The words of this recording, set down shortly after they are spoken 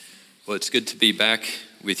Well, it's good to be back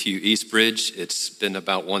with you, Eastbridge. It's been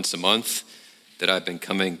about once a month that I've been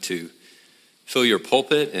coming to fill your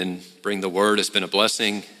pulpit and bring the word. It's been a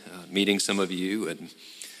blessing meeting some of you, and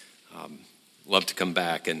love to come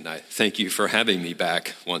back. And I thank you for having me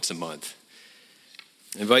back once a month.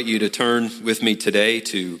 I invite you to turn with me today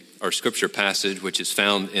to our scripture passage, which is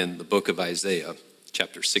found in the book of Isaiah,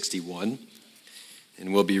 chapter 61.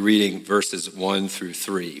 And we'll be reading verses 1 through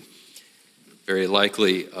 3. Very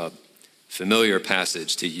likely a familiar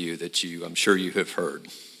passage to you that I'm sure you have heard.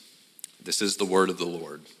 This is the word of the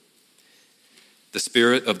Lord. The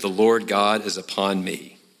Spirit of the Lord God is upon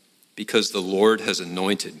me, because the Lord has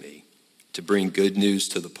anointed me to bring good news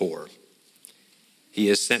to the poor. He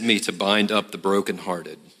has sent me to bind up the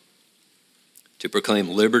brokenhearted, to proclaim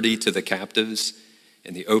liberty to the captives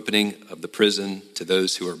and the opening of the prison to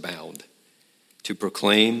those who are bound, to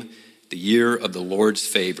proclaim the year of the Lord's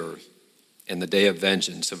favor and the day of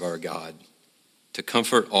vengeance of our God, to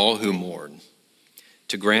comfort all who mourn,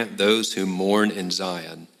 to grant those who mourn in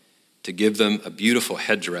Zion, to give them a beautiful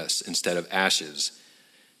headdress instead of ashes,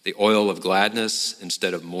 the oil of gladness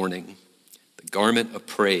instead of mourning, the garment of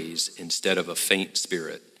praise instead of a faint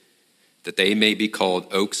spirit, that they may be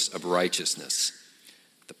called oaks of righteousness,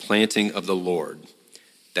 the planting of the Lord,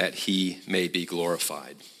 that he may be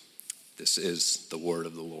glorified. This is the word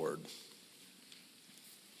of the Lord.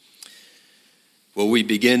 Well, we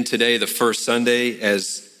begin today, the first Sunday,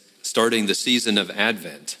 as starting the season of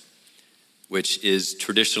Advent, which is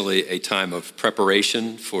traditionally a time of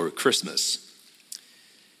preparation for Christmas.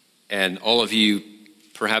 And all of you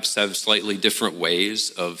perhaps have slightly different ways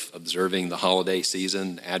of observing the holiday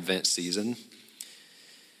season, Advent season.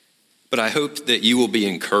 But I hope that you will be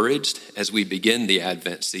encouraged as we begin the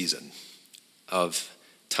Advent season of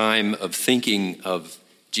time of thinking of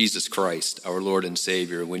Jesus Christ, our Lord and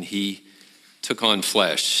Savior, when he took on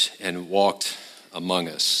flesh and walked among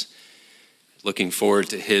us, looking forward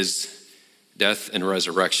to his death and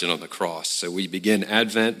resurrection on the cross. So we begin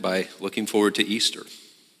Advent by looking forward to Easter.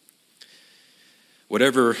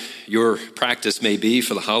 Whatever your practice may be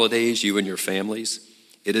for the holidays, you and your families,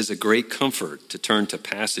 it is a great comfort to turn to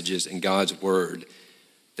passages in God's word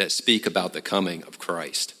that speak about the coming of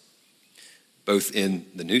Christ, both in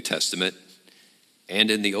the New Testament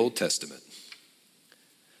and in the Old Testament.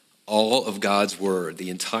 All of God's word,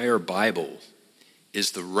 the entire Bible,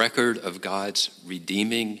 is the record of God's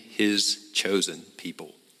redeeming his chosen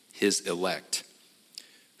people, his elect,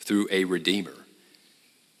 through a Redeemer,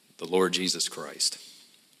 the Lord Jesus Christ.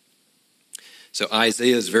 So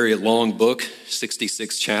Isaiah's very long book,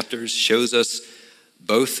 66 chapters, shows us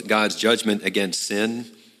both God's judgment against sin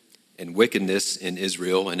and wickedness in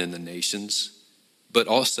Israel and in the nations, but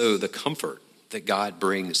also the comfort that God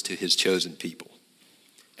brings to his chosen people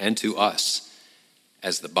and to us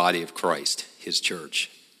as the body of Christ, his church.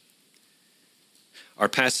 Our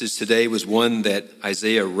passage today was one that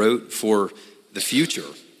Isaiah wrote for the future,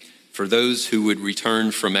 for those who would return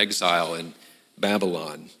from exile in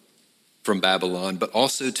Babylon, but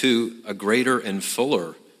also to a greater and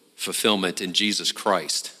fuller fulfillment in Jesus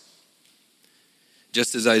Christ.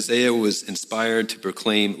 Just as Isaiah was inspired to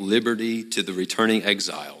proclaim liberty to the returning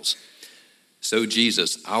exiles, so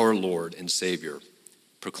Jesus, our Lord and Savior,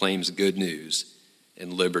 proclaims good news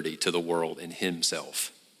and liberty to the world in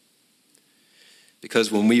himself.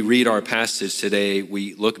 Because when we read our passage today,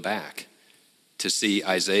 we look back to see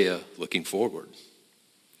Isaiah looking forward.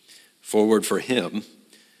 Forward for him,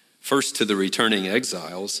 first to the returning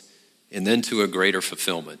exiles, and then to a greater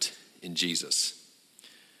fulfillment in Jesus,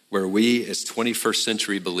 where we as 21st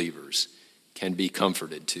century believers can be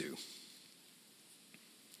comforted too.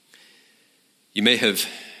 You may have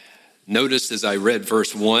noticed as I read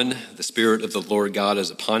verse 1, the Spirit of the Lord God is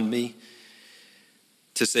upon me,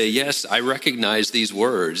 to say, yes, I recognize these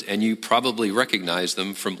words, and you probably recognize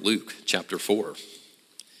them from Luke chapter 4.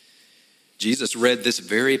 Jesus read this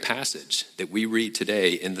very passage that we read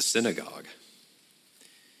today in the synagogue.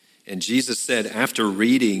 And Jesus said, after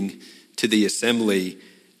reading to the assembly,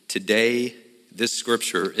 today this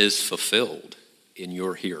scripture is fulfilled in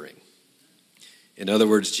your hearing. In other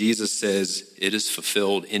words, Jesus says, it is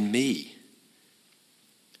fulfilled in me.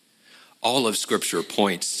 All of Scripture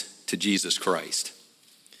points to Jesus Christ.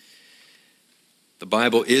 The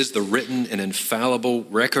Bible is the written and infallible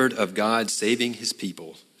record of God saving his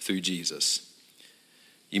people through Jesus.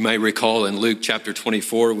 You might recall in Luke chapter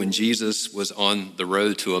 24 when Jesus was on the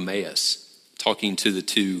road to Emmaus, talking to the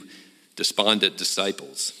two despondent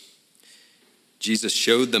disciples. Jesus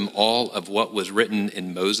showed them all of what was written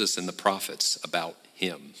in Moses and the prophets about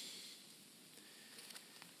him.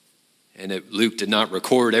 And Luke did not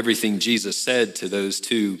record everything Jesus said to those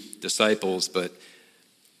two disciples, but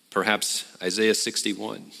perhaps Isaiah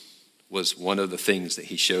 61 was one of the things that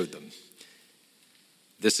he showed them.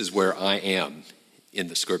 This is where I am in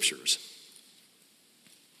the scriptures.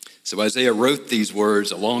 So Isaiah wrote these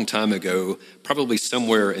words a long time ago, probably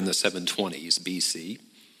somewhere in the 720s BC.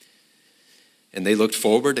 And they looked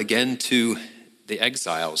forward again to the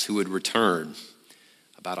exiles who would return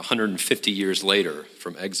about 150 years later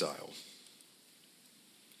from exile.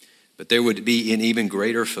 But there would be an even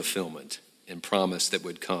greater fulfillment and promise that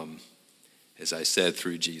would come, as I said,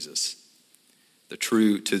 through Jesus. To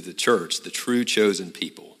the church, the true chosen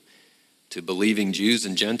people, to believing Jews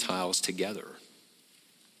and Gentiles together.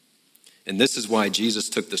 And this is why Jesus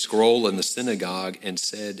took the scroll in the synagogue and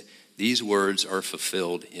said, "These words are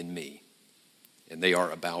fulfilled in me, and they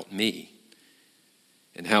are about me."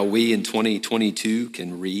 And how we in 2022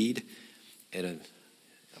 can read and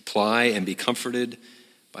apply and be comforted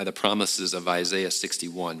by the promises of Isaiah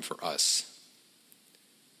 61 for us.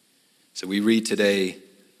 So we read today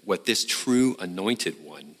what this true anointed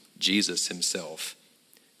one, Jesus himself,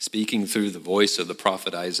 speaking through the voice of the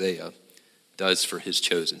prophet Isaiah, does for his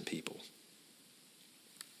chosen people.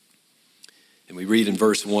 And we read in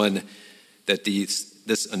verse 1 that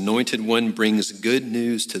this anointed one brings good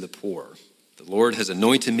news to the poor. The Lord has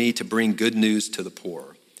anointed me to bring good news to the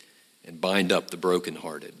poor and bind up the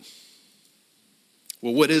brokenhearted.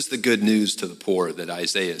 Well, what is the good news to the poor that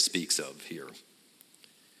Isaiah speaks of here?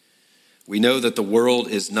 We know that the world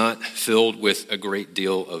is not filled with a great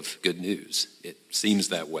deal of good news. It seems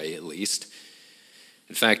that way, at least.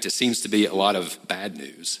 In fact, it seems to be a lot of bad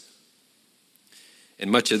news.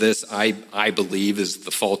 And much of this, I believe, is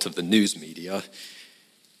the fault of the news media.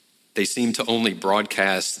 They seem to only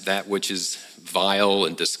broadcast that which is vile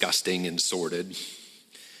and disgusting and sordid.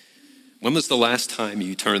 When was the last time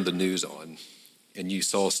you turned the news on and you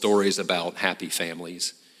saw stories about happy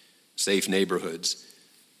families, safe neighborhoods,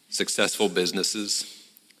 successful businesses,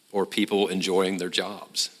 or people enjoying their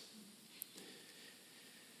jobs?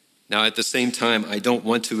 Now, at the same time, I don't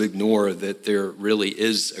want to ignore that there really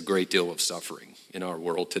is a great deal of suffering in our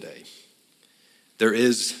world today. There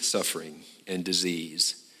is suffering and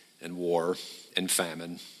disease and war and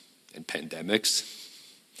famine and pandemics.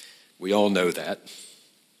 We all know that.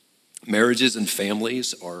 Marriages and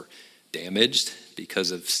families are damaged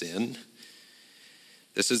because of sin.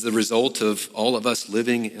 This is the result of all of us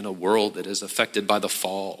living in a world that is affected by the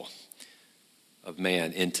fall of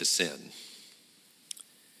man into sin.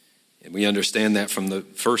 And we understand that from the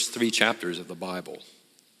first 3 chapters of the Bible.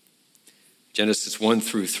 Genesis 1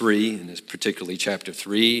 through 3, and particularly chapter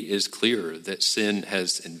 3, is clear that sin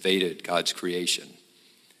has invaded God's creation.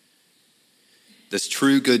 This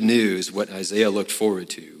true good news, what Isaiah looked forward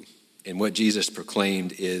to, and what Jesus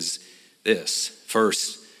proclaimed is this.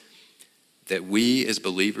 First, that we as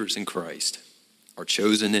believers in Christ are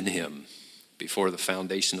chosen in him before the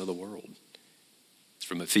foundation of the world. It's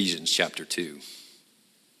from Ephesians chapter 2.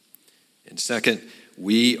 And second,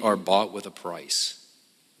 we are bought with a price.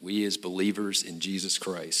 We as believers in Jesus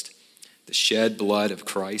Christ, the shed blood of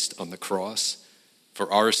Christ on the cross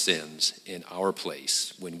for our sins in our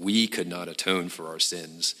place. When we could not atone for our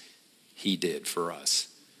sins, he did for us.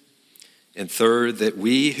 And third, that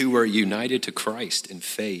we who are united to Christ in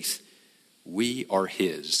faith, we are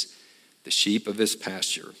his, the sheep of his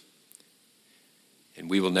pasture, and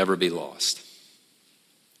we will never be lost.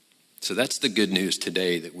 So that's the good news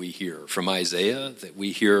today that we hear from Isaiah, that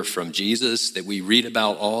we hear from Jesus, that we read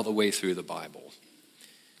about all the way through the Bible.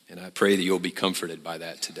 And I pray that you'll be comforted by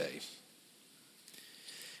that today.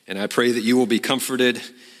 And I pray that you will be comforted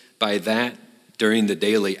by that during the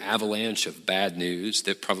daily avalanche of bad news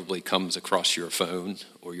that probably comes across your phone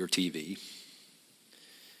or your TV.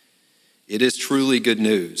 It is truly good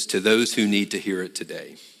news to those who need to hear it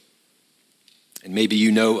today. And maybe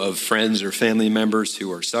you know of friends or family members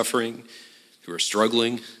who are suffering, who are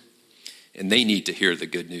struggling, and they need to hear the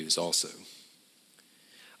good news also.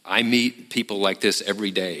 I meet people like this every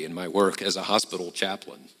day in my work as a hospital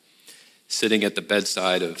chaplain, sitting at the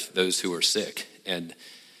bedside of those who are sick and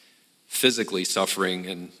physically suffering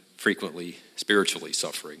and frequently spiritually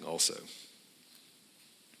suffering also.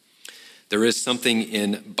 There is something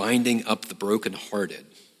in binding up the brokenhearted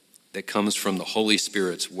that comes from the Holy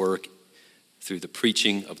Spirit's work through the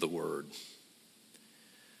preaching of the word.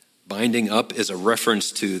 Binding up is a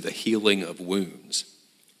reference to the healing of wounds,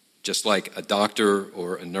 just like a doctor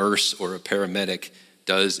or a nurse or a paramedic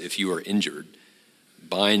does if you are injured,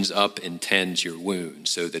 binds up and tends your wound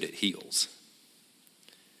so that it heals.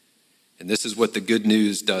 And this is what the good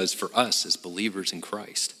news does for us as believers in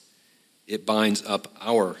Christ. It binds up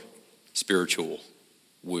our spiritual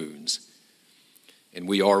wounds. And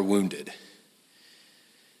we are wounded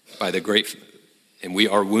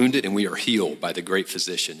and we are healed by the great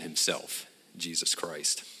physician himself, Jesus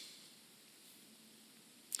Christ.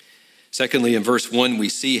 Secondly, in verse 1, we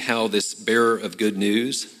see how this bearer of good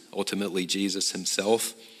news, ultimately Jesus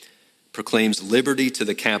himself, proclaims liberty to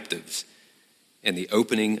the captives and the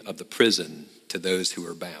opening of the prison to those who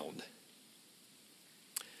are bound.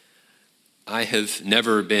 I have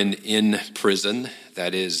never been in prison,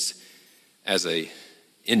 that is, as an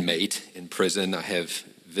inmate in prison. I have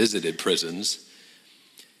visited prisons.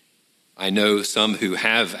 I know some who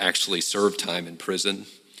have actually served time in prison.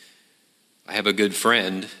 I have a good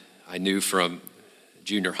friend I knew from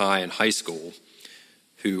junior high and high school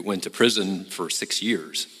who went to prison for 6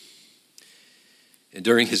 years. And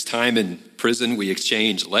during his time in prison, we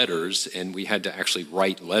exchanged letters, and we had to actually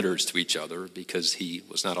write letters to each other because he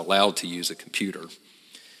was not allowed to use a computer.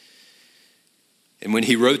 And when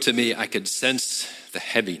he wrote to me, I could sense the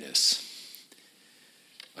heaviness.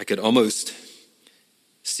 I could almost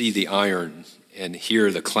see the iron and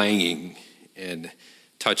hear the clanging and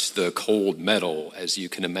touch the cold metal, as you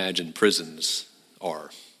can imagine prisons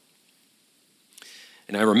are.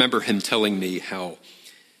 And I remember him telling me how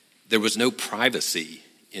there was no privacy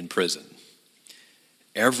in prison.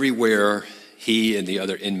 Everywhere he and the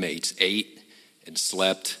other inmates ate and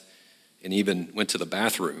slept and even went to the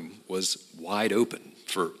bathroom was wide open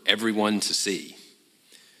for everyone to see.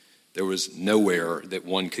 There was nowhere that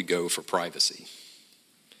one could go for privacy.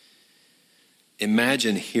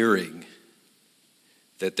 Imagine hearing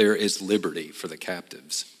that there is liberty for the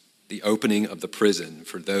captives, the opening of the prison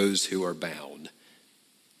for those who are bound.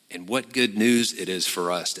 And what good news it is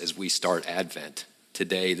for us as we start Advent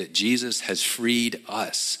today that Jesus has freed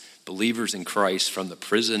us, believers in Christ, from the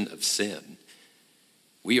prison of sin.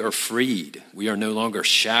 We are freed. We are no longer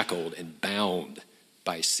shackled and bound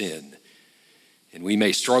by sin. And we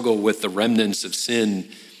may struggle with the remnants of sin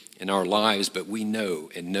in our lives, but we know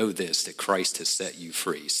this, that Christ has set you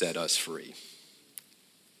free, set us free.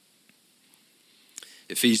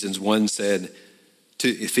 Ephesians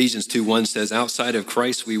 2:1 says, outside of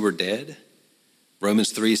Christ we were dead.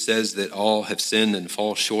 Romans 3 says that all have sinned and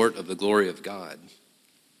fall short of the glory of God.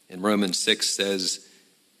 And Romans 6 says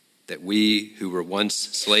that we who were once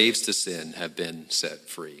slaves to sin have been set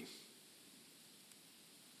free.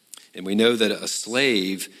 And we know that a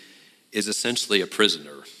slave is essentially a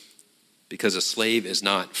prisoner, because a slave is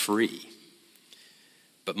not free,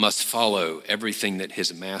 but must follow everything that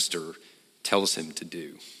his master tells him to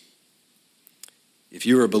do. If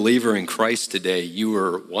you are a believer in Christ today, you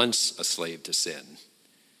were once a slave to sin,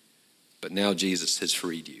 but now Jesus has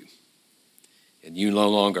freed you. And you no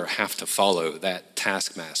longer have to follow that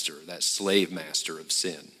taskmaster, that slave master of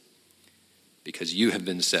sin, because you have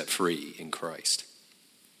been set free in Christ.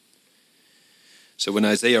 So when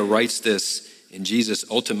Isaiah writes this, and Jesus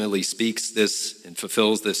ultimately speaks this and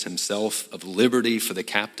fulfills this himself of liberty for the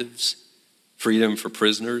captives, freedom for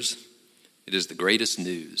prisoners, it is the greatest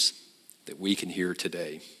news that we can hear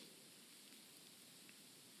today.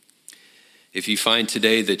 If you find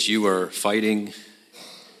today that you are fighting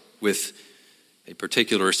with a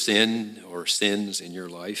particular sin or sins in your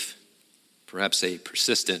life, perhaps a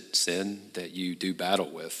persistent sin that you do battle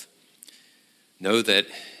with, know that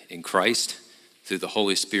in Christ, through the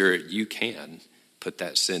Holy Spirit, you can put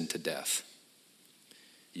that sin to death.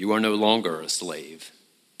 You are no longer a slave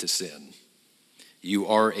to sin. You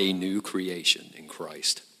are a new creation in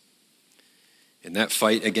Christ. And that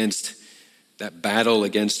fight against, that battle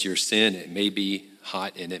against your sin, it may be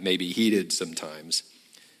hot and it may be heated sometimes,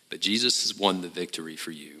 but Jesus has won the victory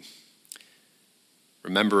for you.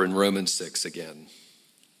 Remember in Romans 6 again,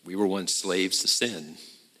 we were once slaves to sin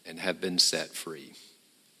and have been set free.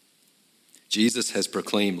 Jesus has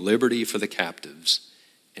proclaimed liberty for the captives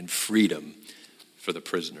and freedom for the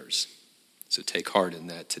prisoners. So take heart in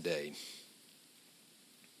that today.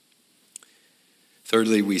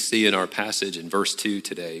 Thirdly, we see in our passage in verse 2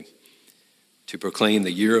 today, to proclaim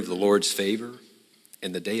the year of the Lord's favor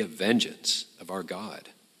and the day of vengeance of our God,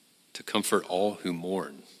 to comfort all who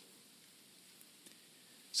mourn.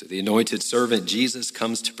 So the anointed servant Jesus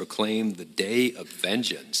comes to proclaim the day of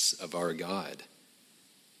vengeance of our God.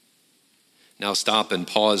 Now stop and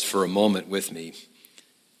pause for a moment with me.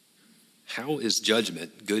 How is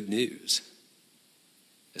judgment good news?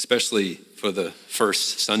 Especially for the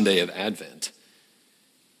first Sunday of Advent.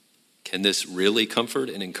 Can this really comfort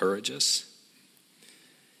and encourage us?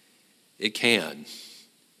 It can,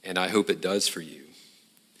 and I hope it does for you.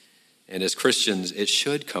 And as Christians, it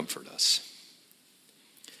should comfort us.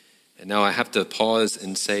 And now I have to pause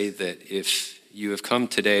and say that if you have come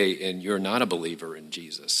today and you're not a believer in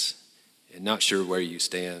Jesus and not sure where you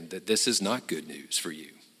stand, that this is not good news for you.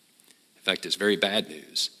 In fact, it's very bad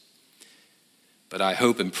news. But I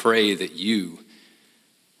hope and pray that you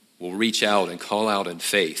will reach out and call out in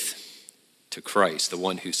faith to Christ, the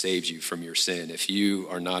one who saves you from your sin, if you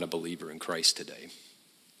are not a believer in Christ today.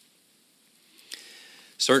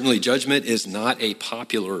 Certainly, judgment is not a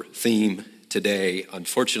popular theme today,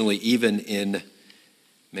 unfortunately, even in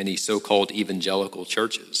many so-called evangelical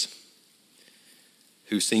churches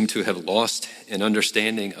who seem to have lost an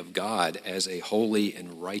understanding of God as a holy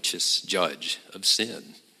and righteous judge of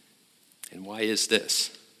sin. And why is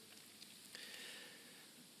this?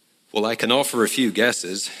 Well, I can offer a few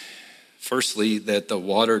guesses. Firstly, that the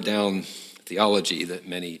watered-down theology that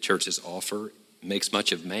many churches offer makes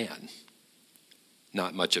much of man,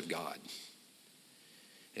 not much of God.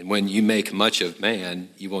 And when you make much of man,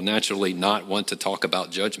 you will naturally not want to talk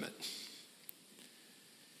about judgment.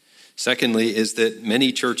 Secondly, is that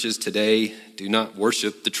many churches today do not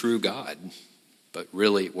worship the true God, but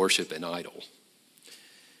really worship an idol.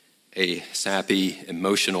 A sappy,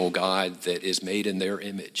 emotional God that is made in their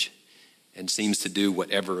image and seems to do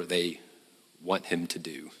whatever they want him to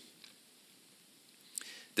do.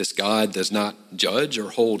 This God does not judge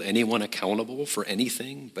or hold anyone accountable for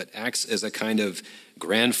anything, but acts as a kind of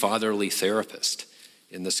grandfatherly therapist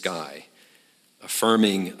in the sky,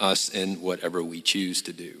 affirming us in whatever we choose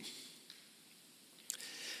to do.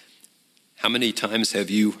 How many times have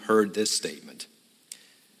you heard this statement?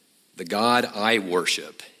 The God I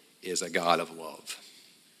worship is a God of love.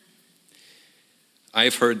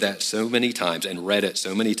 I've heard that so many times and read it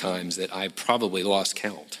so many times that I've probably lost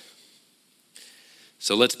count.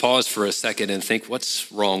 So let's pause for a second and think,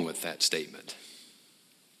 what's wrong with that statement?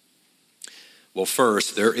 Well,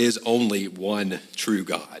 first, there is only one true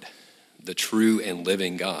God, the true and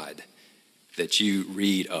living God that you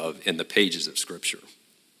read of in the pages of Scripture.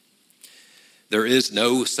 There is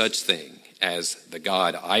no such thing as the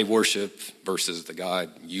God I worship versus the God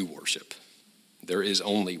you worship. There is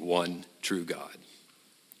only one true God.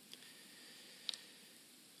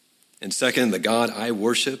 And second, the God I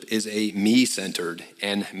worship is a me-centered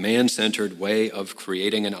and man-centered way of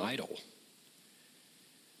creating an idol.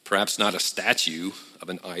 Perhaps not a statue of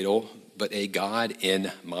an idol, but a God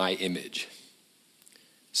in my image.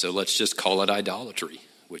 So let's just call it idolatry,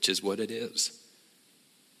 which is what it is.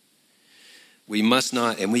 We must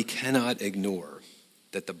not and we cannot ignore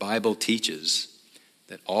that the Bible teaches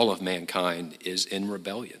that all of mankind is in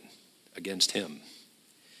rebellion against him.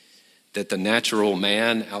 That the natural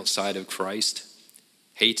man outside of Christ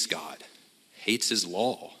hates God, hates his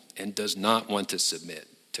law, and does not want to submit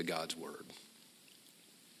to God's word.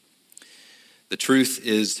 The truth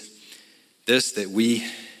is this, that we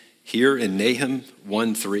hear in Nahum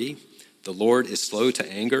 1:3, the Lord is slow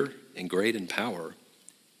to anger and great in power,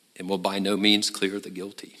 and will by no means clear the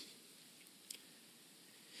guilty.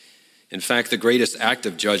 In fact, the greatest act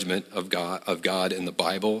of judgment of God in the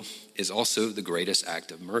Bible is also the greatest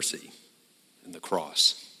act of mercy in the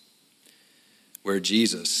cross, where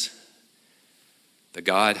Jesus, the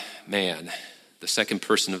God-man, the second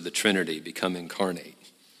person of the Trinity, become incarnate,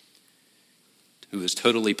 who is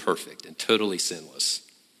totally perfect and totally sinless,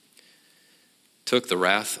 took the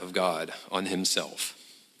wrath of God on himself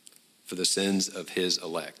for the sins of his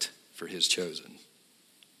elect, for his chosen.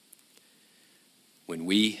 When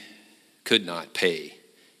we could not pay,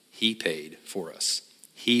 he paid for us.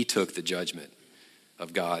 He took the judgment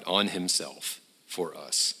of God on himself for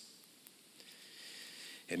us.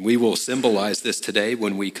 And we will symbolize this today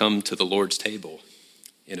when we come to the Lord's table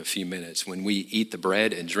in a few minutes, when we eat the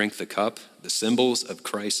bread and drink the cup, the symbols of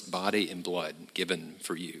Christ's body and blood given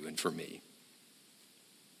for you and for me.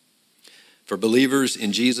 For believers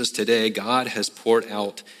in Jesus today, God has poured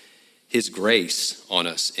out his grace on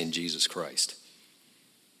us in Jesus Christ.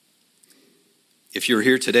 If you're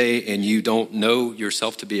here today and you don't know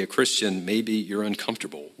yourself to be a Christian, maybe you're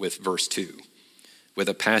uncomfortable with verse 2, with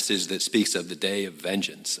a passage that speaks of the day of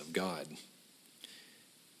vengeance of God.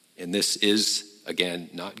 And this is, again,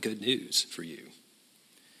 not good news for you.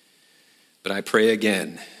 But I pray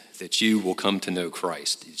again that you will come to know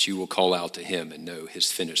Christ, that you will call out to him and know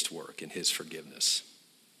his finished work and his forgiveness.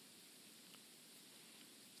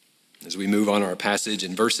 As we move on our passage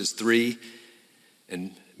in verse 3,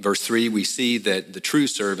 we see that the true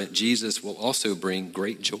servant, Jesus, will also bring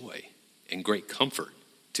great joy and great comfort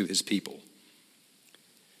to his people.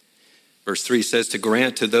 Verse 3 says, to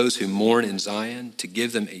grant to those who mourn in Zion, to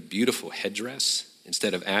give them a beautiful headdress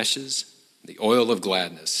instead of ashes, the oil of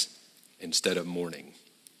gladness instead of mourning.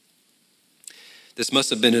 This must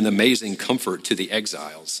have been an amazing comfort to the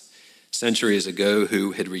exiles, centuries ago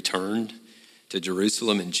who had returned to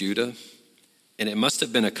Jerusalem and Judah. And it must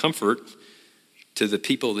have been a comfort to the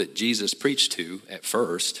people that Jesus preached to at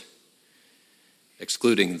first,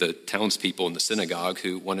 excluding the townspeople in the synagogue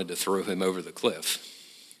who wanted to throw him over the cliff.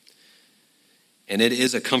 And it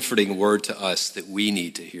is a comforting word to us that we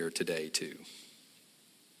need to hear today too.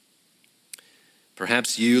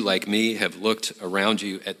 Perhaps you, like me, have looked around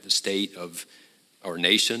you at the state of our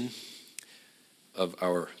nation, of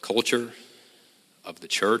our culture, of the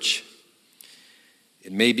church,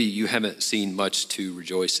 and maybe you haven't seen much to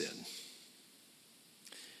rejoice in.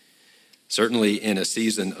 Certainly in a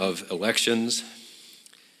season of elections,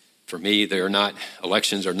 for me,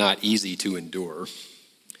 elections are not easy to endure.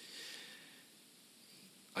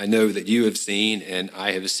 I know that you have seen, and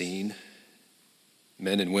I have seen,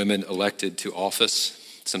 men and women elected to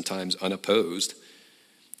office, sometimes unopposed,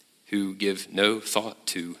 who give no thought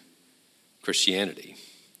to Christianity,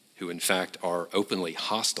 who in fact are openly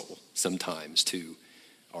hostile sometimes to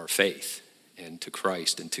our faith and to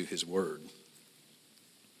Christ and to his word.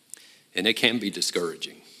 And it can be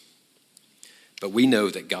discouraging. But we know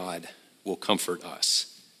that God will comfort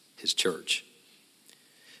us, his church.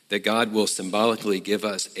 That God will symbolically give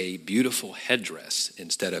us a beautiful headdress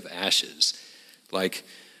instead of ashes, like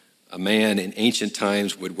a man in ancient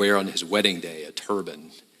times would wear on his wedding day, a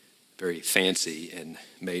turban, very fancy and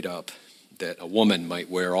made up, that a woman might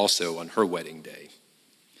wear also on her wedding day,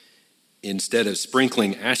 instead of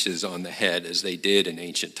sprinkling ashes on the head as they did in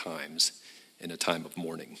ancient times in a time of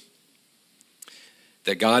mourning.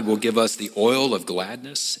 That God will give us the oil of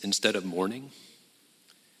gladness instead of mourning.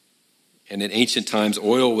 And in ancient times,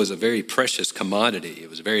 oil was a very precious commodity. It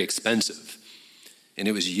was very expensive. And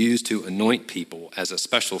it was used to anoint people as a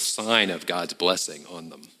special sign of God's blessing on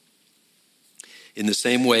them. In the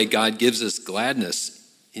same way, God gives us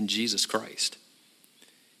gladness in Jesus Christ,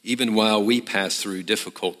 even while we pass through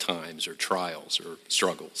difficult times or trials or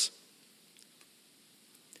struggles.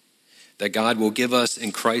 That God will give us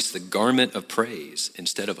in Christ the garment of praise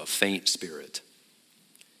instead of a faint spirit.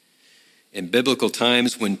 In biblical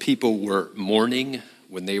times, when people were mourning,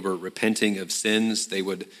 when they were repenting of sins, they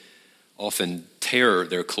would often tear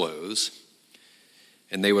their clothes,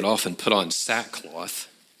 and they would often put on sackcloth,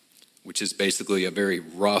 which is basically a very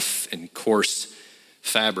rough and coarse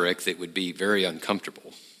fabric that would be very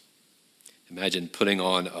uncomfortable. Imagine putting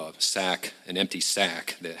on an empty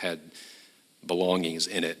sack that had belongings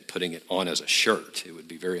in it, putting it on as a shirt. It would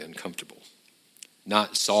be very uncomfortable.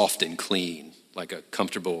 Not soft and clean, like a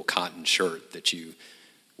comfortable cotton shirt that you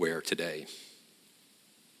wear today.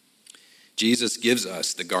 Jesus gives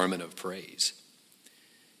us the garment of praise,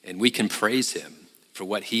 and we can praise him for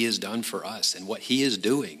what he has done for us and what he is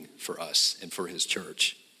doing for us and for his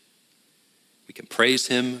church. We can praise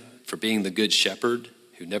him for being the good shepherd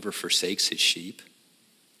who never forsakes his sheep.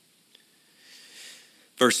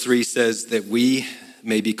 Verse 3 says that we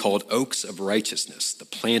may be called oaks of righteousness, the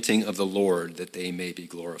planting of the Lord, that they may be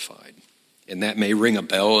glorified. And that may ring a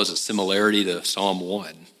bell as a similarity to Psalm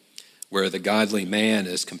 1, where the godly man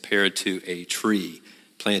is compared to a tree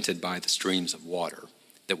planted by the streams of water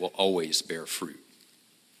that will always bear fruit.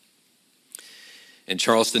 And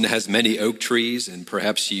Charleston has many oak trees, and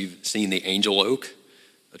perhaps you've seen the angel oak,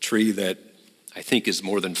 a tree that I think is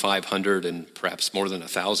more than 500 and perhaps more than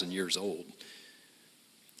 1,000 years old.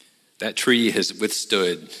 That tree has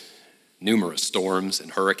withstood numerous storms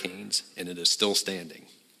and hurricanes, and it is still standing.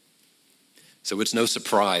 So it's no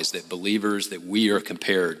surprise that believers, that we are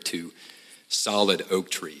compared to solid oak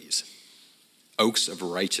trees, oaks of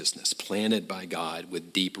righteousness planted by God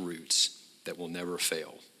with deep roots that will never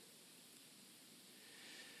fail.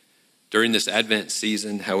 During this Advent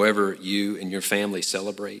season, however you and your family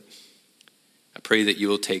celebrate, I pray that you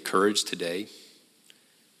will take courage today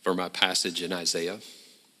from our passage in Isaiah.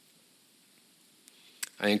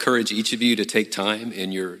 I encourage each of you to take time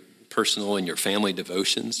in your personal and your family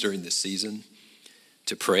devotions during this season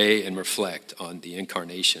to pray and reflect on the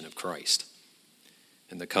incarnation of Christ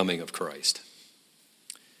and the coming of Christ.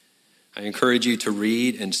 I encourage you to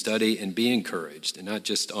read and study and be encouraged, and not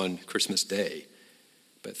just on Christmas Day,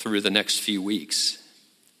 but through the next few weeks,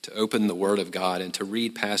 to open the Word of God and to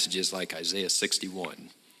read passages like Isaiah 61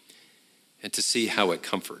 and to see how it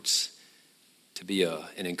comforts, to be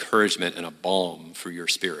an encouragement and a balm for your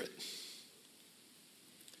spirit.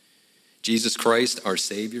 Jesus Christ, our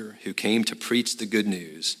Savior, who came to preach the good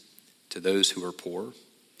news to those who are poor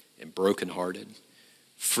and brokenhearted,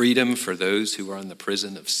 freedom for those who are in the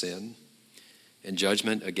prison of sin, and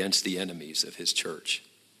judgment against the enemies of his church.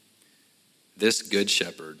 This good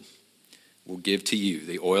shepherd will give to you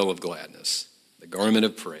the oil of gladness, the garment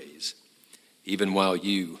of praise, even while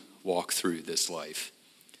you walk through this life.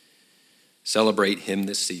 Celebrate him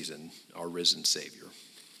this season, our risen Savior.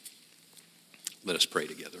 Let us pray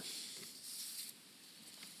together.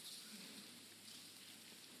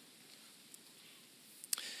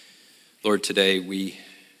 Lord, today we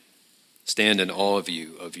stand in awe of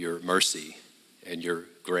you, of your mercy and your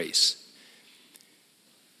grace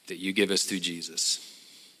that you give us through Jesus.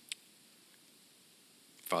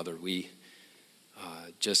 Father, we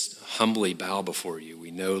just humbly bow before you.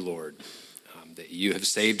 We know, Lord, that you have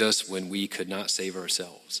saved us when we could not save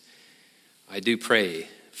ourselves. I do pray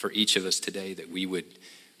for each of us today that we would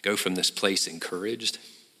go from this place encouraged,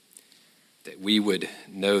 that we would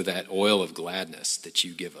know that oil of gladness that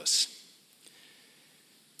you give us.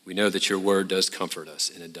 We know that your word does comfort us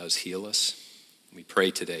and it does heal us. We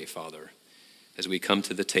pray today, Father, as we come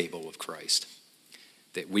to the table of Christ,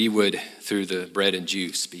 that we would, through the bread and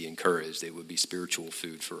juice, be encouraged. It would be spiritual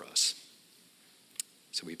food for us.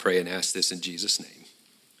 So we pray and ask this in Jesus' name.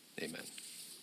 Amen.